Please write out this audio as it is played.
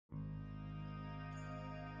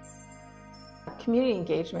Community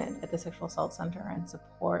engagement at the Sexual Assault Center and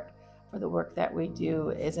support for the work that we do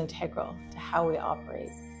is integral to how we operate.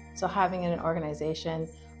 So having an organization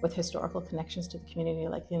with historical connections to the community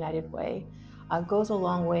like the United Way goes a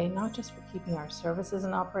long way, not just for keeping our services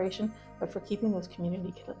in operation, but for keeping those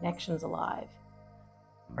community connections alive.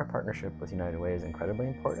 Our partnership with United Way is incredibly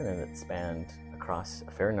important, and it spanned across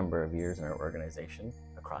a fair number of years in our organization,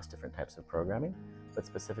 across different types of programming. But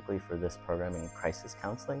specifically for this programming, crisis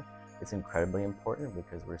counseling, it's incredibly important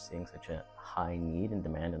because we're seeing such a high need and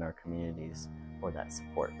demand in our communities for that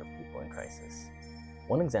support of people in crisis.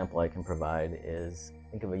 One example I can provide is,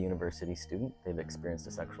 think of a university student. They've experienced a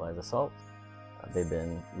sexualized assault. They've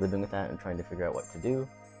been living with that and trying to figure out what to do,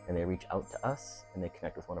 and they reach out to us and they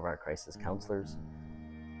connect with one of our crisis counselors.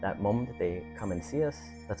 That moment that they come and see us,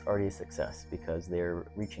 that's already a success because they're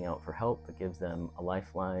reaching out for help. It gives them a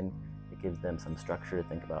lifeline. It gives them some structure to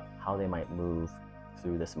think about how they might move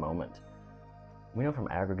through this moment. We know from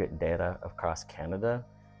aggregate data across Canada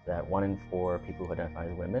that 1 in 4 people who identify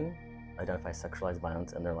as women identify sexualized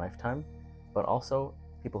violence in their lifetime, but also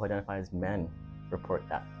people who identify as men report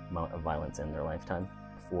that amount of violence in their lifetime.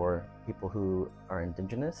 For people who are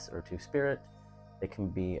Indigenous or Two-Spirit, it can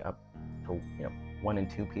be up to 1 in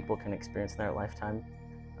 2 people can experience in their lifetime.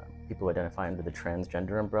 People who identify under the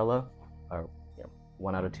transgender umbrella are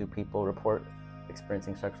 1 out of 2 people report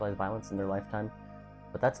experiencing sexualized violence in their lifetime.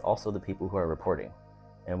 But that's also the people who are reporting.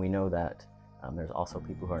 And we know that there's also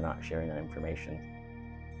people who are not sharing that information.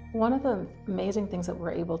 One of the amazing things that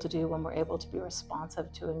we're able to do when we're able to be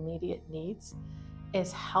responsive to immediate needs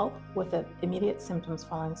is help with the immediate symptoms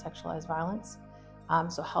following sexualized violence.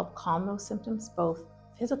 So help calm those symptoms, both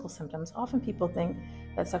physical symptoms. Often people think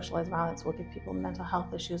that sexualized violence will give people mental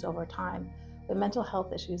health issues over time, but mental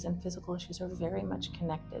health issues and physical issues are very much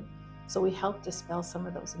connected. So we help dispel some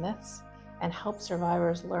of those myths and help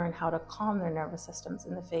survivors learn how to calm their nervous systems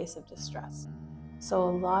in the face of distress. So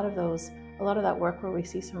a lot of that work where we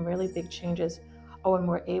see some really big changes are when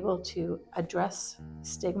we're able to address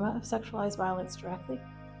stigma of sexualized violence directly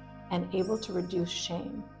and able to reduce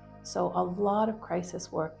shame. So a lot of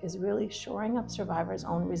crisis work is really shoring up survivors'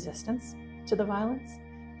 own resistance to the violence,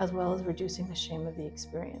 as well as reducing the shame of the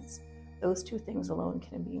experience. Those 2 things alone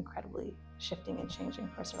can be incredibly shifting and changing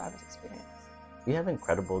for a survivor's experience. We have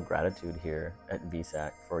incredible gratitude here at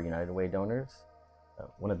VSAC for United Way donors.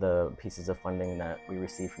 One of the pieces of funding that we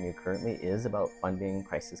receive from you currently is about funding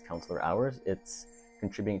crisis counselor hours. It's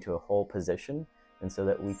contributing to a whole position, and so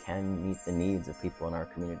that we can meet the needs of people in our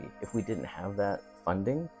community. If we didn't have that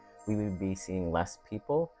funding, we would be seeing less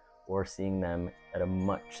people or seeing them at a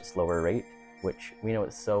much slower rate, which we know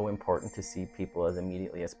it's so important to see people as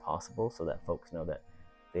immediately as possible so that folks know that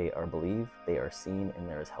they are believed, they are seen, and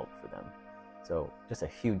there is help for them. So just a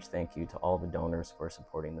huge thank you to all the donors for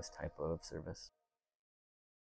supporting this type of service.